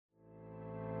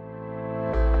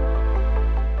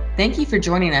Thank you for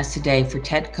joining us today for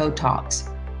TEDCO Talks,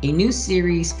 a new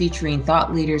series featuring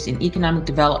thought leaders in economic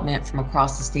development from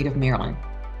across the state of Maryland.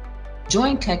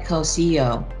 Join TEDCO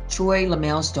CEO Troy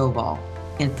Lamel-Stovall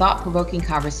in thought-provoking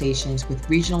conversations with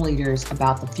regional leaders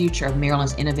about the future of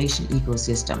Maryland's innovation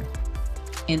ecosystem.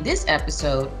 In this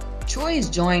episode, Troy is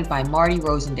joined by Marty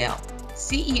Rosendale,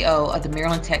 CEO of the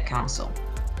Maryland Tech Council.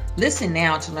 Listen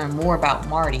now to learn more about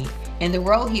Marty and the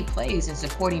role he plays in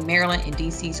supporting Maryland and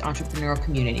DC's entrepreneurial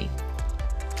community.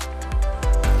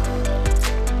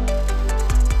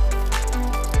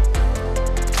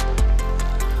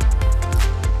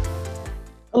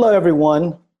 Hello,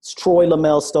 everyone. It's Troy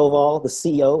Lamel-Stovall, the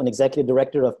CEO and Executive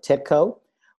Director of TEDCO. I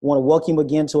want to welcome you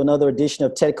again to another edition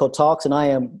of TEDCO Talks, and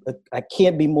I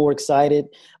can't be more excited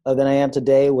than I am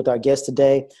today with our guest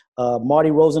today, Marty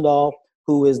Rosendale,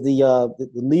 who is the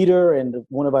leader and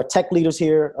one of our tech leaders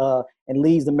here and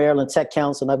leads the Maryland Tech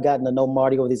Council. And I've gotten to know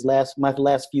Marty over my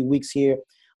last few weeks here.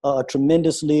 A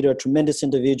tremendous leader, a tremendous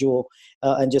individual,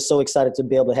 and just so excited to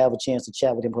be able to have a chance to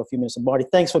chat with him for a few minutes. So Marty,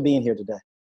 thanks for being here today.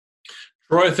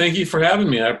 Troy, thank you for having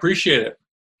me. I appreciate it.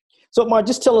 So Marty,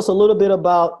 just tell us a little bit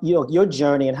about your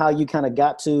journey and how you kind of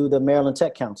got to the Maryland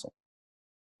Tech Council.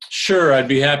 Sure, I'd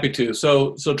be happy to.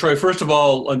 So Troy, first of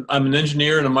all, I'm an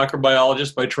engineer and a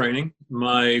microbiologist by training.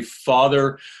 My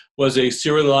father was a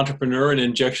serial entrepreneur in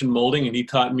injection molding, and he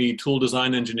taught me tool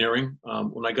design engineering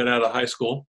when I got out of high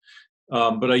school.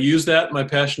 But I used that. My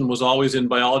passion was always in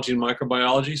biology and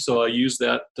microbiology, so I used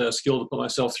that skill to put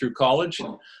myself through college.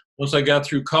 Once I got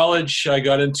through college, I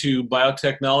got into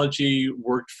biotechnology,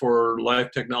 worked for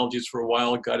Life Technologies for a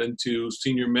while, got into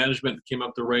senior management, came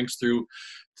up the ranks through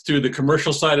the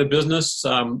commercial side of business,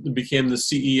 became the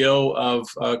CEO of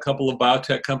a couple of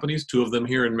biotech companies, two of them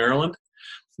here in Maryland.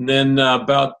 And then I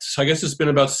guess it's been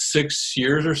about 6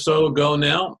 years or so ago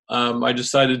now, I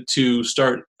decided to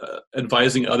start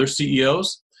advising other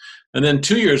CEOs. And then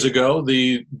 2 years ago,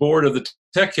 the board of the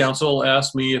Tech Council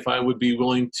asked me if I would be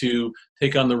willing to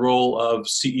take on the role of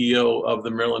CEO of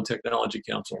the Maryland Technology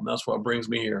Council. And that's what brings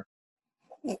me here.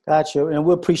 Gotcha. And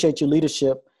we appreciate your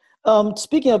leadership.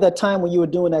 Speaking of that time when you were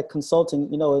doing that consulting,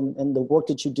 and the work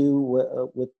that you do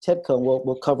with TEDCO,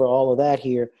 we'll cover all of that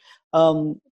here.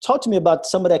 Talk to me about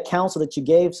some of that counsel that you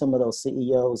gave some of those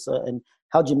CEOs and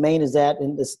how germane is that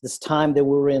in this time that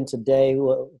we're in today,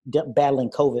 battling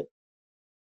COVID?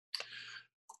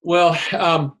 Well,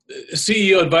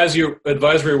 CEO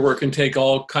advisory work can take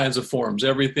all kinds of forms.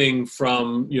 Everything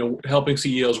from helping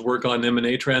CEOs work on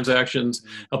M&A transactions,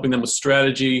 helping them with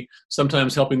strategy,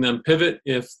 sometimes helping them pivot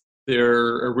if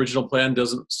their original plan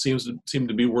doesn't seem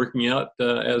to be working out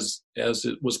as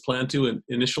it was planned to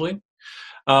initially.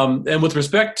 And with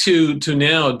respect to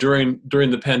now during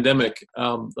the pandemic,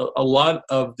 a lot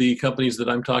of the companies that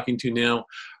I'm talking to now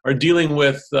are dealing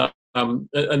with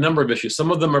a number of issues.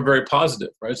 Some of them are very positive,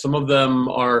 right? Some of them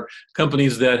are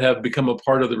companies that have become a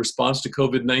part of the response to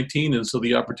COVID-19, and so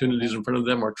the opportunities in front of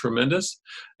them are tremendous.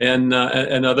 And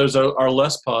others are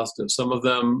less positive.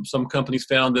 Some companies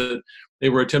found that they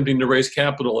were attempting to raise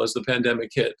capital as the pandemic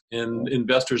hit, and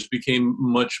investors became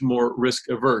much more risk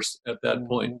averse at that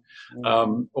point.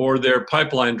 Or their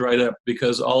pipeline dried up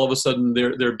because all of a sudden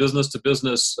their business to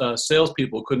business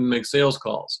salespeople couldn't make sales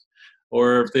calls.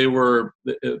 Or if they were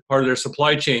part of their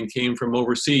supply chain came from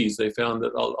overseas, they found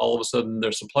that all of a sudden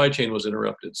their supply chain was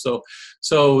interrupted.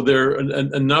 So there are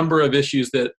a number of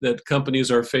issues that companies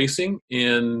are facing,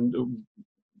 and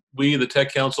we, the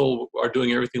Tech Council, are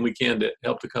doing everything we can to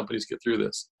help the companies get through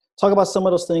this. Talk about some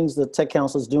of those things the Tech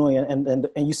Council is doing, and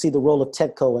you see the role of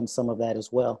TEDCO in some of that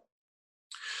as well.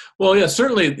 Well, yeah,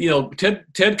 certainly.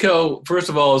 TEDCO, first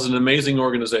of all, is an amazing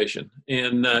organization,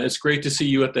 and it's great to see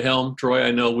you at the helm, Troy. I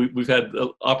know we've had the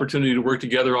opportunity to work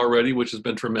together already, which has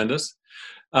been tremendous.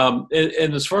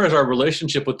 And as far as our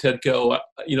relationship with TEDCO,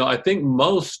 I think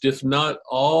most, if not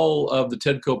all, of the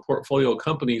TEDCO portfolio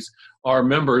companies are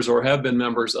members or have been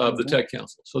members of the Tech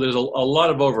Council. So there's a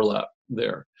lot of overlap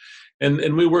there.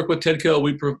 And we work with TEDCO.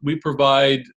 We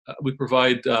provide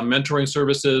mentoring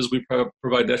services. We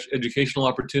provide educational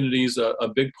opportunities. A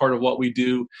big part of what we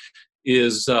do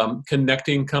is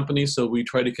connecting companies. So we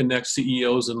try to connect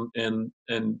CEOs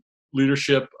and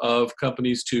leadership of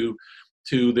companies to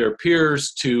their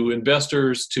peers, to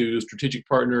investors, to strategic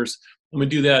partners. And we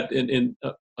do that in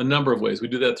a number of ways. We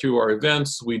do that through our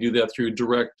events. We do that through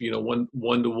direct,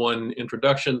 one-to-one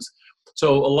introductions.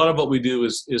 So a lot of what we do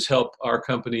is help our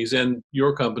companies and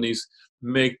your companies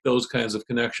make those kinds of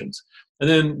connections. And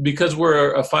then because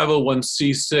we're a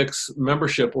 501c6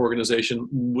 membership organization,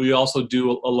 we also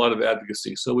do a lot of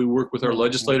advocacy. So we work with our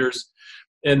legislators.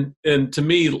 And to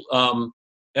me,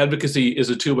 advocacy is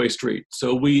a two-way street.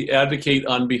 So we advocate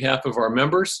on behalf of our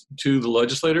members to the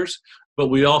legislators, but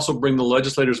we also bring the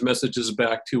legislators' messages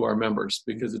back to our members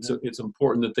because it's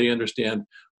important that they understand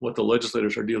what the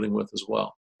legislators are dealing with as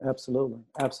well. Absolutely,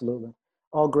 absolutely,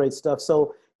 all great stuff.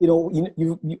 So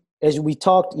you as we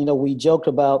talked, we joked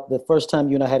about the first time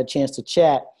you and I had a chance to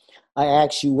chat. I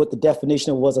asked you what the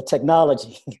definition was of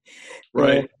technology,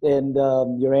 right? And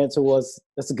your answer was,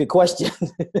 "That's a good question."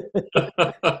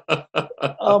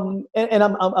 And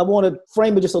I want to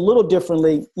frame it just a little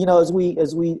differently. As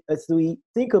we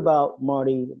think about,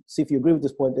 Marty, see if you agree with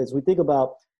this point. As we think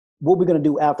about what we're going to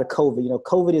do after COVID,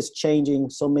 COVID is changing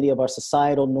so many of our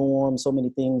societal norms, so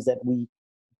many things that we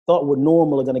thought were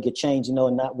normal are going to get changed.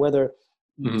 And not whether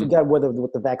forget whether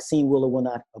the vaccine will or will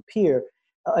not appear.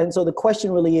 And so the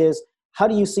question really is, how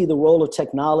do you see the role of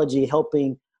technology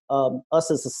helping us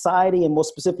as society, and more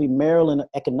specifically Maryland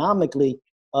economically,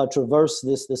 traverse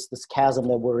this chasm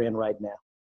that we're in right now?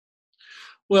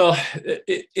 Well,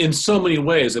 in so many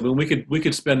ways. I mean, we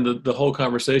could spend the whole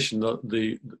conversation,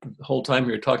 the whole time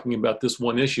here talking about this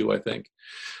one issue. I think,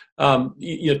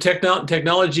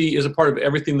 technology is a part of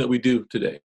everything that we do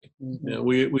today.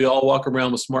 We all walk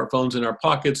around with smartphones in our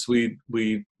pockets. We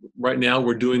right now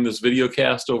we're doing this video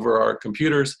cast over our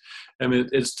computers. I mean,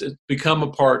 it's become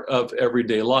a part of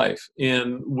everyday life.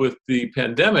 And with the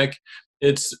pandemic,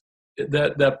 it's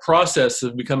that process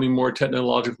of becoming more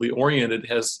technologically oriented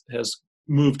has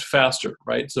moved faster,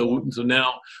 right? So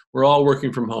now we're all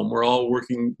working from home. We're all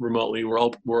working remotely. We're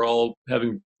all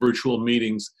having virtual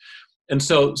meetings, and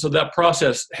so that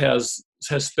process has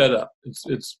sped up.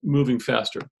 It's moving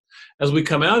faster. As we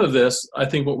come out of this, I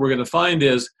think what we're going to find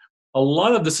is a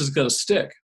lot of this is going to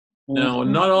stick. Now,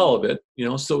 not all of it,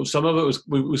 so some of it was,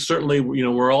 we certainly,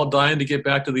 we're all dying to get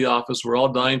back to the office. We're all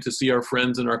dying to see our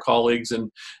friends and our colleagues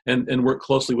and work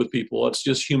closely with people. It's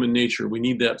just human nature. We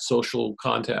need that social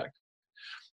contact.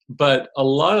 But a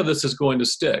lot of this is going to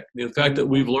stick. The fact that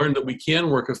we've learned that we can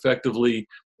work effectively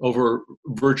over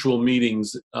virtual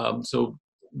meetings, so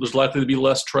there's likely to be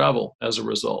less travel as a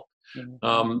result.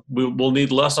 We'll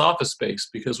need less office space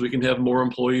because we can have more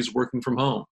employees working from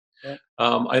home.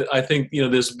 I think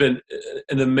there's been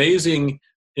an amazing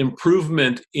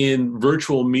improvement in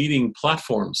virtual meeting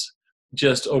platforms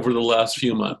just over the last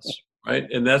few months, right?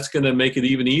 And that's going to make it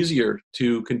even easier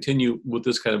to continue with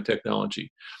this kind of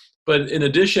technology. But in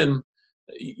addition,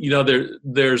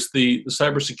 there's the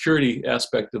cybersecurity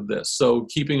aspect of this. So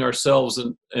keeping ourselves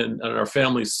and our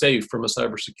families safe from a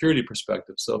cybersecurity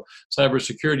perspective. So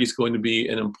cybersecurity is going to be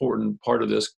an important part of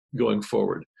this going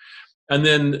forward. And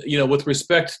then, with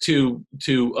respect to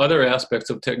other aspects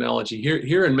of technology,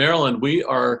 here in Maryland, we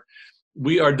are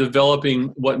developing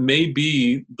what may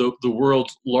be the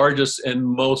world's largest and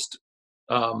most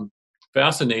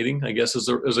fascinating, I guess is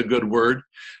a good word,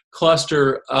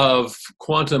 cluster of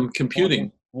quantum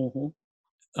computing.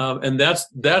 And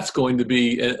that's going to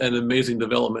be an amazing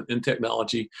development in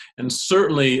technology, and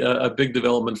certainly a big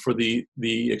development for the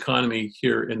economy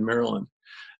here in Maryland.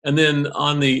 And then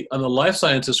on the life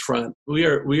sciences front, we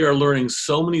are learning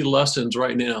so many lessons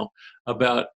right now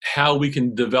about how we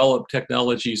can develop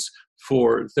technologies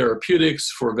for therapeutics,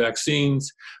 for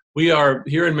vaccines. We are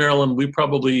here in Maryland. We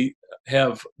probably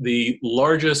have the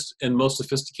largest and most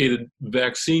sophisticated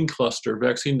vaccine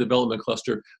development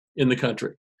cluster in the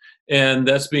country. And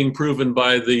that's being proven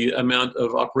by the amount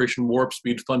of Operation Warp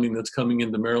Speed funding that's coming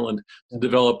into Maryland to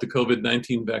develop the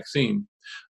COVID-19 vaccine.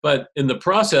 But in the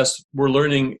process, we're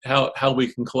learning how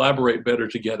we can collaborate better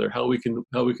together, how we can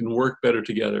work better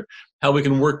together, how we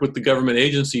can work with the government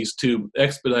agencies to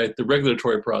expedite the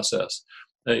regulatory process,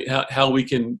 how we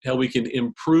can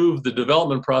improve the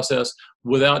development process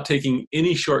without taking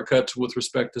any shortcuts with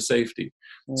respect to safety.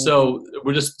 So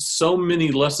we're just so many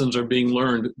lessons are being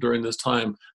learned during this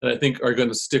time that I think are going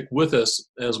to stick with us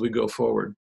as we go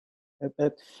forward.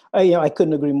 I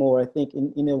couldn't agree more. I think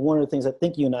one of the things I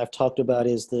think you and I have talked about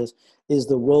is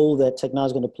the role that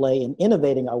technology is going to play in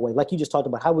innovating our way. Like you just talked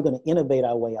about, how we're going to innovate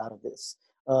our way out of this,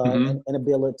 and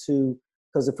ability to,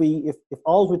 because if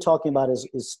all we're talking about is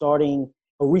starting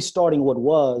or restarting what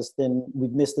was, then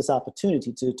we've missed this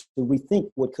opportunity to rethink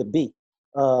what could be.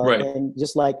 Right. And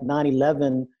just like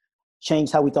 9/11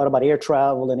 changed how we thought about air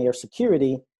travel and air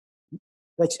security,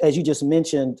 as you just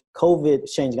mentioned, COVID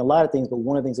is changing a lot of things, but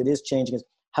one of the things it is changing is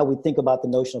how we think about the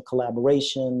notion of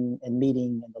collaboration and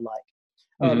meeting and the like.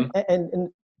 And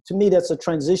to me, that's a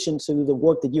transition to the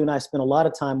work that you and I spent a lot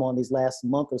of time on these last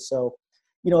month or so.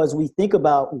 As we think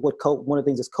about one of the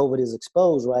things that COVID has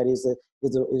exposed, right, is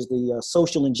the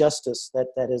social injustice that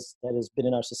has been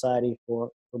in our society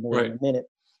for more than a minute.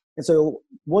 And so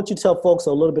why don't you tell folks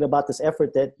a little bit about this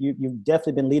effort that you've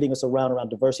definitely been leading us around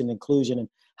diversity and inclusion and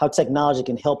how technology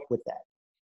can help with that?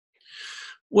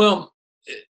 Well,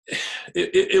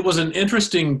 it was an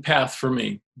interesting path for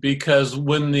me because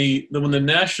when the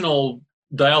national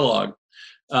dialogue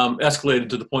escalated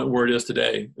to the point where it is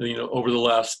today, over the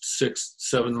last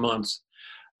 6-7 months,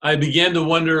 I began to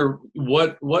wonder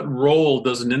what role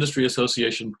does an industry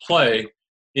association play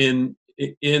in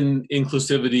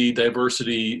inclusivity,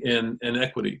 diversity, and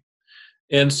equity.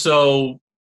 And so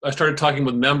I started talking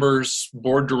with members,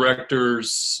 board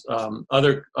directors,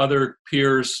 other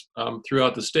peers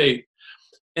throughout the state,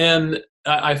 and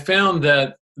I found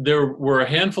that there were a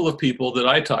handful of people that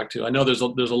I talked to. I know there's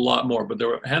a lot more, but there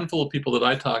were a handful of people that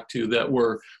I talked to that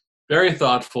were very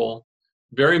thoughtful,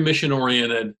 very mission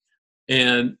oriented,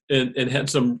 and had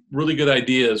some really good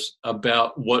ideas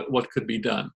about what could be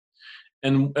done.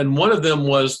 And one of them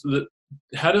was that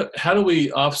how do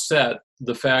we offset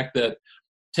the fact that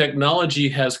technology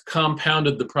has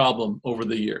compounded the problem over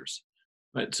the years?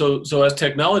 Right. So as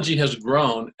technology has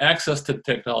grown, access to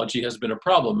technology has been a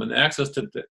problem, and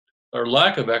or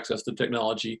lack of access to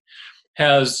technology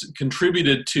has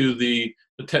contributed to the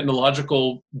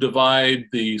technological divide,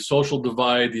 the social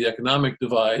divide, the economic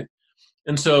divide.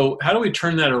 And so how do we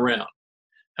turn that around?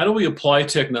 How do we apply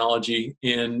technology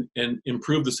and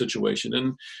improve the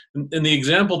situation? And the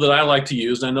example that I like to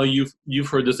use, and I know you've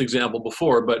heard this example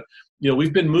before, but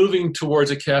we've been moving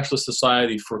towards a cashless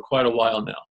society for quite a while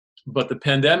now. But the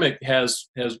pandemic has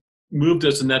moved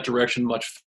us in that direction much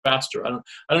faster. I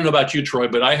don't know about you, Troy,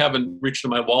 but I haven't reached in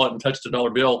my wallet and touched a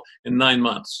dollar bill in 9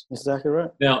 months. Exactly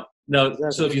right. Now,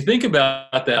 exactly. So if you think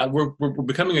about that, we're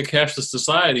becoming a cashless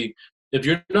society. If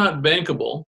you're not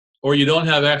bankable or you don't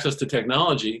have access to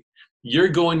technology, you're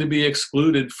going to be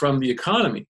excluded from the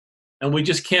economy, and we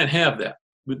just can't have that.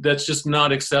 That's just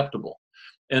not acceptable.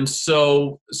 And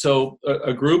so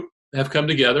a group have come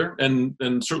together, and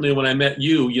certainly when I met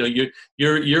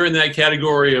you're in that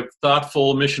category of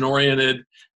thoughtful, mission oriented.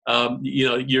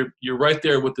 You're right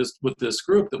there with this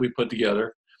group that we put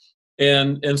together,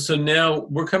 and so now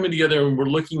we're coming together and we're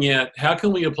looking at how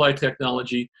can we apply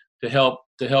technology to help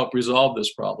resolve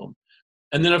this problem.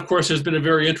 And then of course there's been a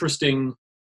very interesting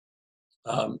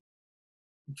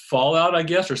fallout, I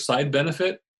guess, or side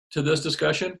benefit to this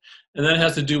discussion, and that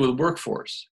has to do with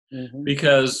workforce. Mm-hmm.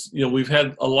 Because we've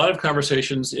had a lot of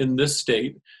conversations in this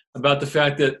state about the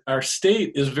fact that our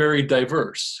state is very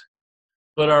diverse,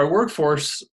 but our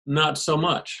workforce not so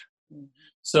much. Mm-hmm.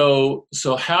 So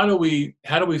how do we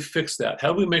fix that?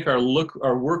 How do we make our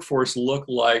workforce look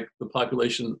like the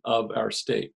population of our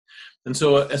state? And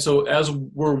so as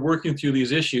we're working through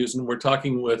these issues, and we're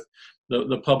talking with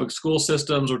the public school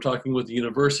systems, we're talking with the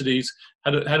universities,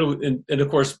 how do and of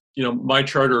course, my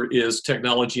charter is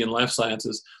technology and life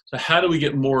sciences. So how do we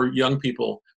get more young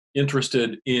people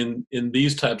interested in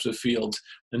these types of fields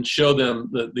and show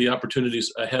them the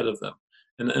opportunities ahead of them?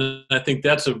 And I think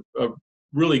that's a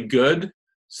really good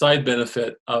side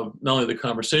benefit of not only the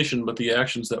conversation, but the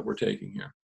actions that we're taking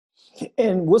here.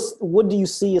 And what do you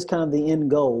see as kind of the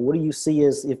end goal? What do you see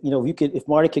as, if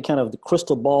Marty could kind of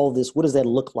crystal ball this, what does that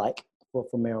look like for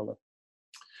Maryland?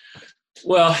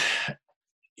 Well,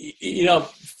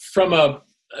 from a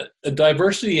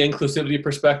diversity and inclusivity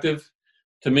perspective,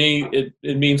 to me,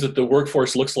 it means that the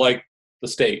workforce looks like the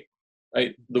state,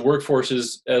 right? The workforce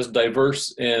is as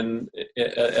diverse and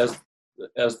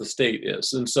as the state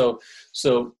is. And so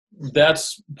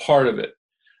that's part of it.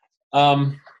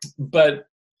 But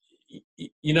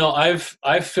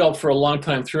I've felt for a long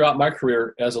time throughout my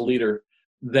career as a leader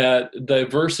that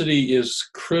diversity is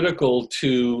critical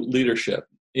to leadership.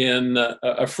 And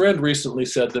a friend recently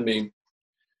said to me,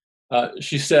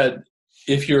 she said,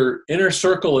 if your inner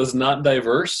circle is not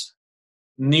diverse,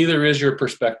 neither is your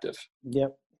perspective.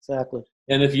 Yep, exactly.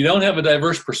 And if you don't have a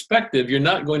diverse perspective, you're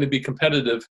not going to be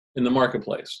competitive in the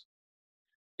marketplace.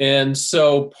 And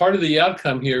so part of the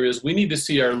outcome here is we need to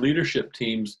see our leadership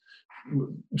teams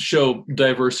show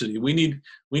diversity. We need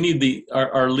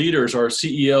our leaders, our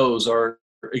CEOs, our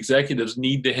executives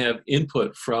need to have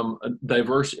input from a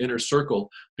diverse inner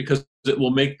circle, because it will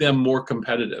make them more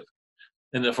competitive.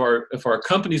 And if our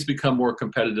companies become more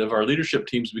competitive, our leadership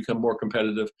teams become more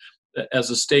competitive, as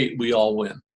a state, we all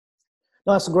win.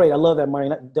 No, that's great. I love that, Marty.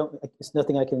 It's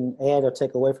nothing I can add or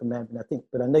take away from that.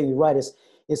 But I know you're right.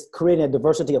 It's creating a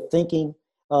diversity of thinking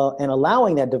and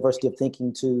allowing that diversity of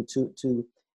thinking to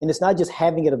and it's not just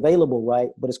having it available, right?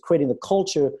 But it's creating a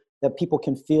culture that people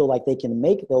can feel like they can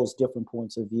make those different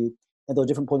points of view, and those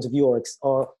different points of view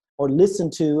are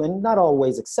listened to, and not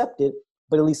always accepted,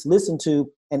 but at least listened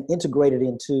to and integrated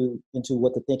into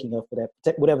what the thinking of for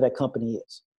that, whatever that company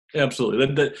is.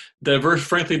 Absolutely.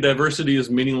 Frankly, diversity is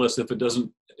meaningless if it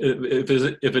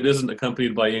isn't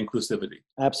accompanied by inclusivity.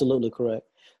 Absolutely correct.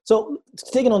 So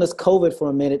sticking on this COVID for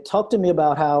a minute, talk to me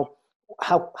about how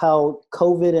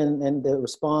COVID and the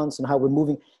response and how we're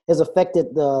moving has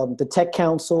affected the Tech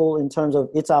Council in terms of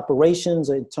its operations,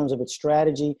 in terms of its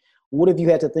strategy. What have you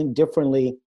had to think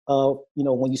differently?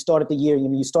 When you started the year,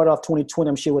 you start off 2020,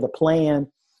 I'm sure, with a plan,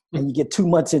 and you get 2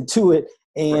 months into it,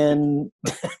 and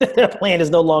that plan is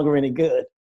no longer any good.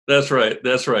 That's right.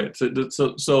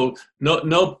 So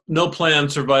no plan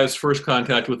survives first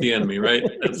contact with the enemy, right?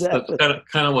 Exactly. That's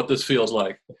kind of what this feels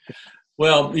like.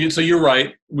 Well, so you're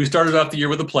right. We started off the year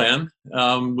with a plan.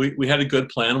 We had a good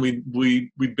plan.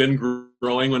 We'd been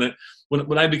growing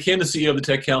when I became the CEO of the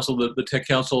Tech Council. The Tech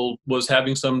Council was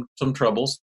having some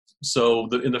troubles. So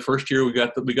in the first year, we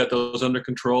got those under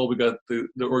control. We got the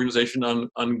organization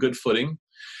on good footing.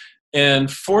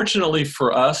 And fortunately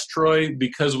for us, Troy,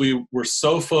 because we were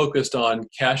so focused on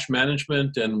cash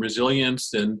management and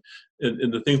resilience and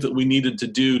the things that we needed to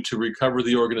do to recover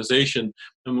the organization,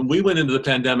 and when we went into the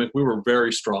pandemic, we were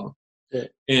very strong. Yeah.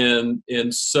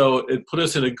 And so it put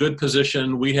us in a good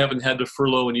position. We haven't had to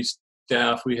furlough any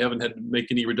staff. We haven't had to make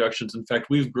any reductions. In fact,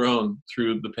 we've grown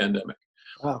through the pandemic.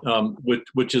 Wow.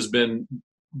 Which has been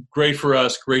great for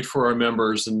us, great for our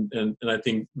members, and I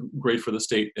think great for the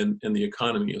state and the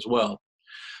economy as well.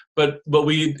 But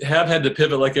we have had to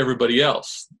pivot like everybody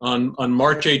else. On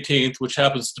March 18th, which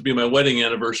happens to be my wedding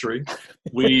anniversary,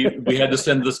 we had to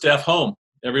send the staff home.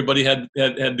 Everybody had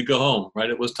to go home, right?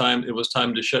 It was time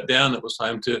to shut down. It was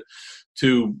time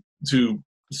to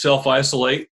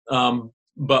self-isolate.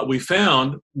 But we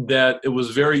found that it was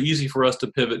very easy for us to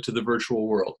pivot to the virtual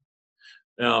world.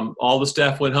 All the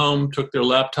staff went home, took their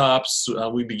laptops.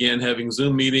 We began having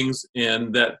Zoom meetings,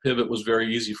 and that pivot was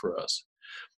very easy for us.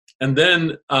 And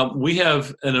then we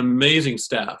have an amazing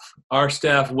staff. Our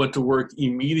staff went to work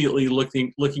immediately,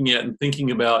 looking at and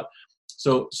thinking about.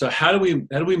 So how do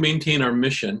we maintain our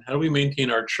mission? How do we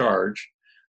maintain our charge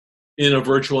in a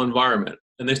virtual environment?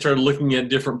 And they started looking at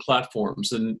different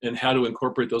platforms and how to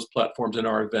incorporate those platforms in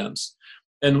our events.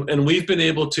 And we've been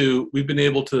able to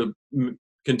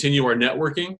continue our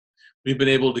networking. We've been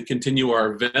able to continue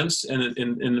our events, and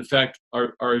in fact,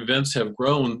 our events have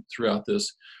grown throughout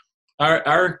this.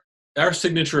 Our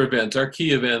signature events, our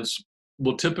key events,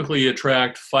 will typically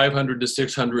attract 500 to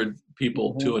 600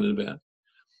 people to an event.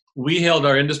 We held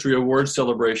our industry awards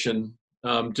celebration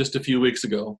just a few weeks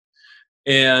ago,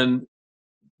 and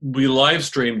we live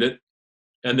streamed it,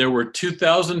 and there were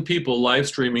 2,000 people live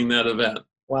streaming that event.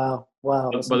 Wow!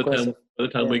 That's by the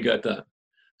time we got done.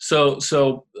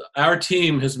 So our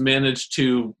team has managed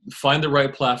to find the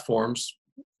right platforms,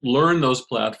 learn those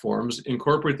platforms,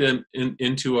 incorporate them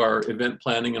into our event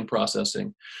planning and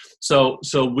processing. So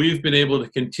we've been able to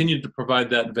continue to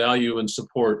provide that value and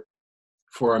support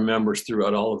for our members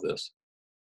throughout all of this.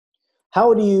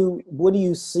 What do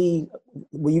you see?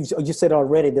 Well, you said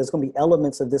already there's going to be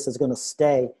elements of this that's going to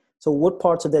stay. So what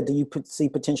parts of that do you see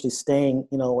potentially staying,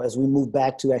 as we move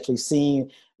back to actually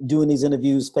doing these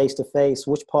interviews face to face?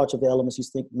 Which parts of the elements you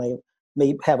think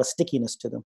may have a stickiness to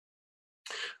them?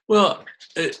 Well,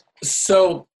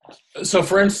 so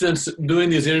for instance, doing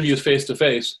these interviews face to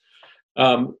face,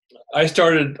 I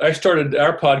started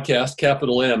our podcast,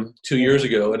 Capital M, 2 years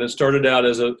ago, and it started out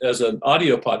as an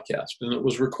audio podcast, and it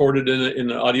was recorded in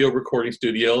an audio recording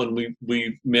studio, and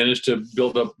we managed to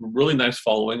build up a really nice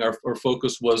following. Our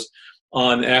focus was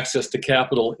on access to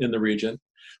capital in the region,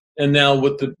 and now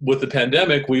with the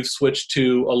pandemic, we've switched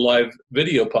to a live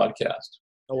video podcast.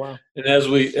 Oh wow! And as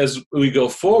we go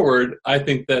forward, I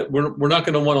think that we're not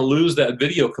going to want to lose that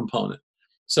video component.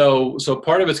 So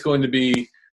part of it's going to be,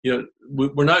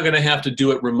 we're not going to have to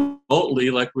do it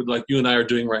remotely like you and I are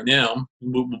doing right now.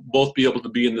 We'll both be able to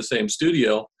be in the same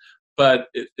studio, but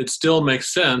it still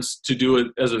makes sense to do it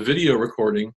as a video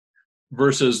recording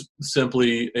versus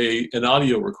simply an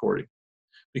audio recording,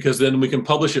 because then we can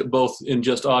publish it both in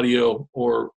just audio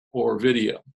or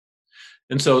video.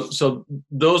 And so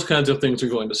those kinds of things are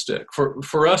going to stick.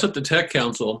 For us at the Tech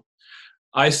Council,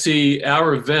 I see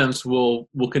our events will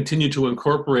continue to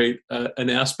incorporate an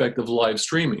aspect of live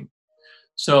streaming.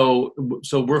 So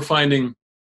we're finding,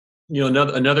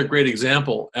 another great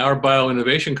example, our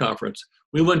Bioinnovation Conference.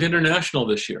 We went international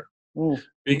this year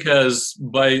because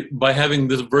by having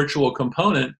this virtual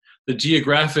component, the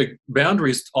geographic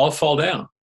boundaries all fall down.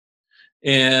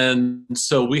 And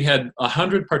so we had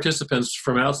 100 participants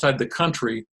from outside the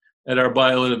country at our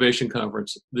Bioinnovation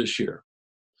Conference this year.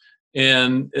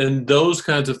 And those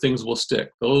kinds of things will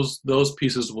stick. Those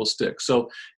pieces will stick. So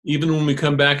even when we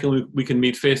come back and we can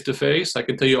meet face to face, I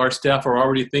can tell you our staff are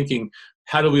already thinking,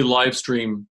 how do we live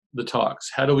stream the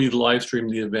talks? How do we live stream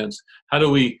the events? How do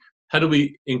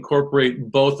we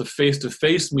incorporate both the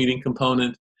face-to-face meeting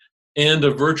component and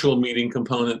a virtual meeting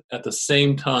component at the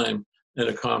same time at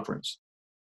a conference?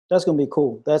 That's going to be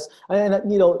cool.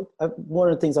 One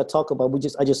of the things I talk about,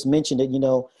 I just mentioned it,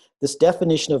 this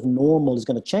definition of normal is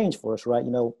going to change for us, right?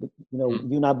 You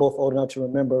and I both old enough to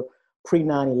remember pre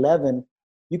 9/11,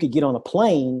 you could get on a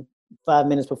plane 5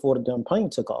 minutes before the damn plane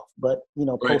took off. But,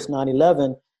 post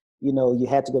 9/11, you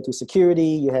had to go through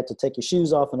security, you had to take your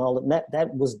shoes off and all of that.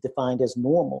 That was defined as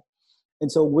normal. And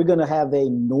so we're going to have a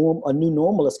new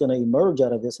normal that's going to emerge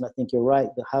out of this. And I think you're right.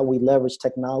 How we leverage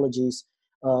technologies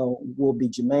will be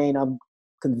germane. I'm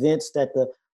convinced that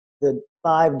the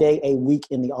 5 day a week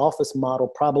in the office model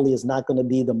probably is not going to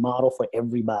be the model for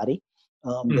everybody.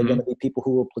 There are going to be people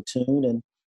who will platoon,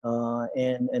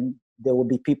 and there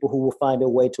will be people who will find a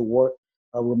way to work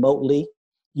remotely.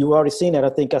 You've already seen that. I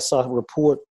think I saw a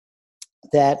report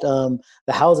that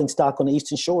the housing stock on the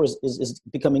Eastern Shore is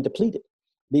becoming depleted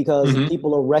because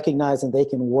people are recognizing they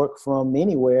can work from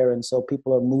anywhere, and so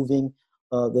people are moving.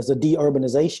 There's a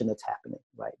de-urbanization that's happening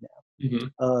right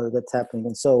now. That's happening,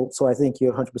 and so I think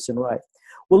you're 100% right.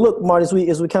 Well, look, Marty,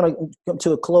 as we kind of come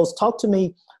to a close,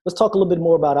 let's talk a little bit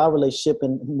more about our relationship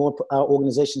and more our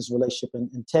organization's relationship and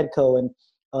TEDCO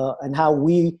and how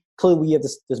we have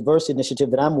this diversity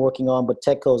initiative that I'm working on, but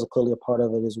TEDCO is clearly a part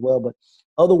of it as well. But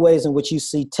other ways in which you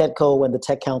see TEDCO and the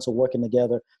Tech Council working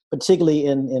together, particularly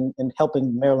in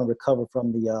helping Maryland recover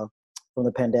from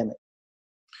the pandemic.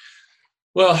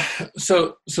 Well,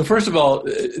 so first of all,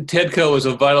 TEDCO is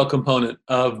a vital component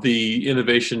of the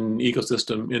innovation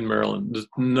ecosystem in Maryland. There's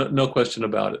no question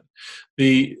about it.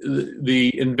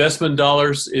 The investment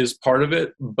dollars is part of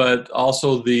it, but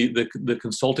also the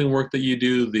consulting work that you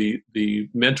do, the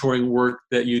mentoring work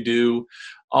that you do,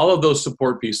 all of those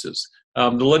support pieces.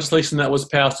 The legislation that was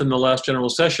passed in the last general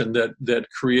session that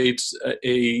creates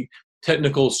a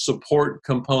technical support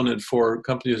component for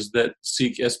companies that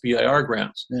seek SBIR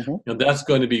grants. That's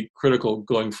going to be critical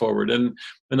going forward. And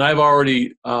I've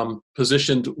already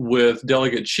positioned with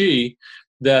Delegate Chi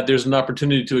that there's an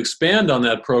opportunity to expand on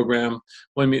that program.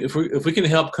 If we can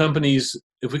help companies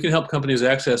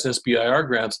access SBIR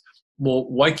grants, well,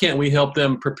 why can't we help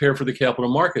them prepare for the capital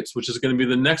markets, which is going to be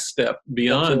the next step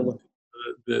beyond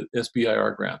the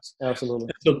SBIR grants. Absolutely.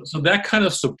 So that kind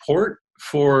of support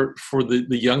for the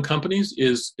young companies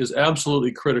is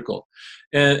absolutely critical,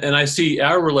 and I see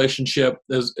our relationship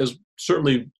as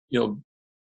certainly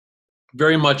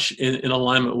very much in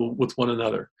alignment with one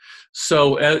another.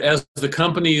 So as the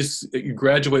companies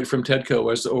graduate from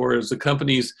TEDCO, or as the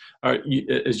companies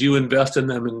as you invest in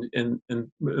them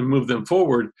and move them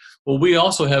forward, well, we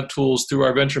also have tools through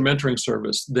our venture mentoring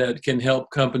service that can help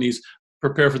companies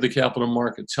prepare for the capital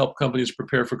markets, help companies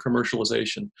prepare for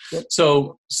commercialization. Yep.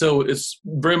 So it's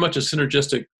very much a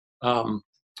synergistic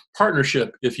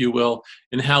partnership, if you will,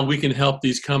 in how we can help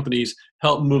these companies,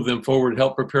 help move them forward,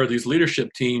 help prepare these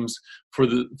leadership teams for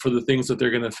the things that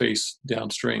they're going to face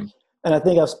downstream. And I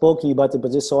think I've spoken to you about it,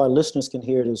 but just so our listeners can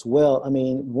hear it as well. I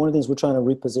mean, one of the things we're trying to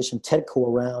reposition TEDCO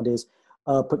around is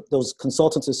those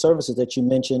consultancy services that you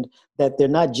mentioned, that they're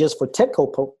not just for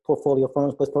TEDCO portfolio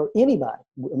firms, but for anybody.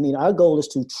 I mean, our goal is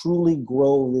to truly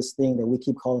grow this thing that we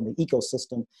keep calling the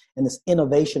ecosystem and this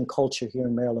innovation culture here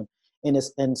in Maryland.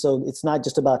 And so it's not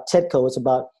just about TEDCO, it's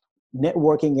about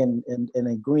networking and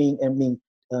agreeing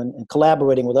and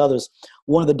collaborating with others.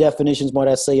 One of the definitions, might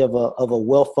I say, of a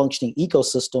well-functioning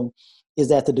ecosystem is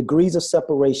that the degrees of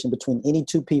separation between any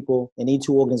two people and any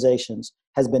two organizations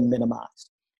has been minimized.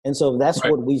 And so that's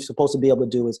right. What we're supposed to be able to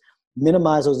do is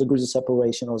minimize those degrees of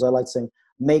separation, or as I like to say,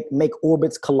 make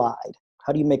orbits collide.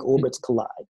 How do you make orbits collide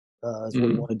is what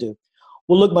we want to do.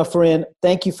 Well, look, my friend,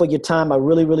 thank you for your time. I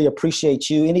really, really appreciate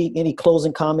you. Any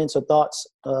closing comments or thoughts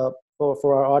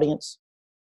for our audience?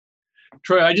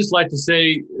 Troy, I just like to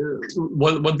say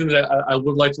one thing that I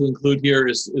would like to include here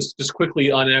is just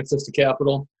quickly on access to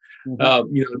capital.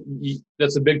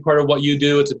 That's a big part of what you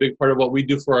do. It's a big part of what we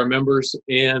do for our members.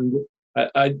 And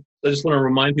I just want to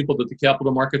remind people that the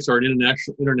capital markets are an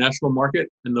international market,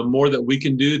 and the more that we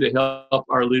can do to help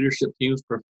our leadership teams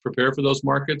prepare for those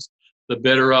markets, the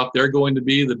better off they're going to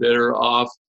be, the better off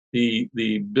the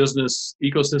business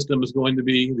ecosystem is going to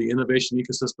be, the innovation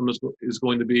ecosystem is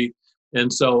going to be.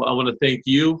 And so I want to thank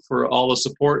you for all the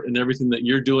support and everything that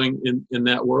you're doing in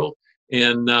that world.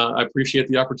 And I appreciate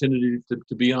the opportunity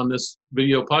to be on this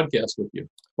video podcast with you.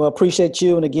 Well, appreciate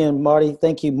you. And again, Marty,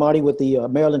 thank you, Marty, with the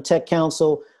Maryland Tech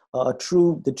Council, the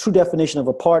true definition of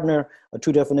a partner, a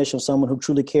true definition of someone who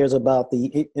truly cares about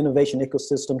the innovation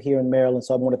ecosystem here in Maryland.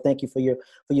 So I want to thank you for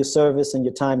your service and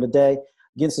your time today.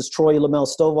 Again, this is Troy Lamel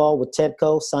Stovall with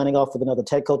TEDCO, signing off with another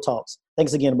TEDCO Talks.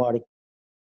 Thanks again, Marty.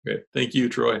 Great. Thank you,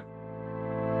 Troy.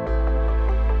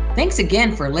 Thanks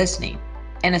again for listening,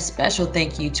 and a special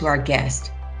thank you to our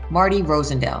guest, Marty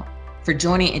Rosendale, for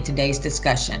joining in today's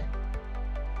discussion.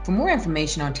 For more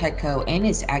information on TEDCO and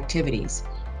its activities,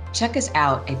 check us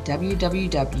out at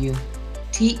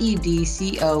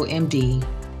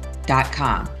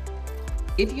www.tedcomd.com.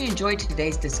 If you enjoyed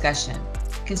today's discussion,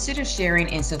 consider sharing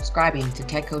and subscribing to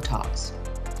TEDCO Talks.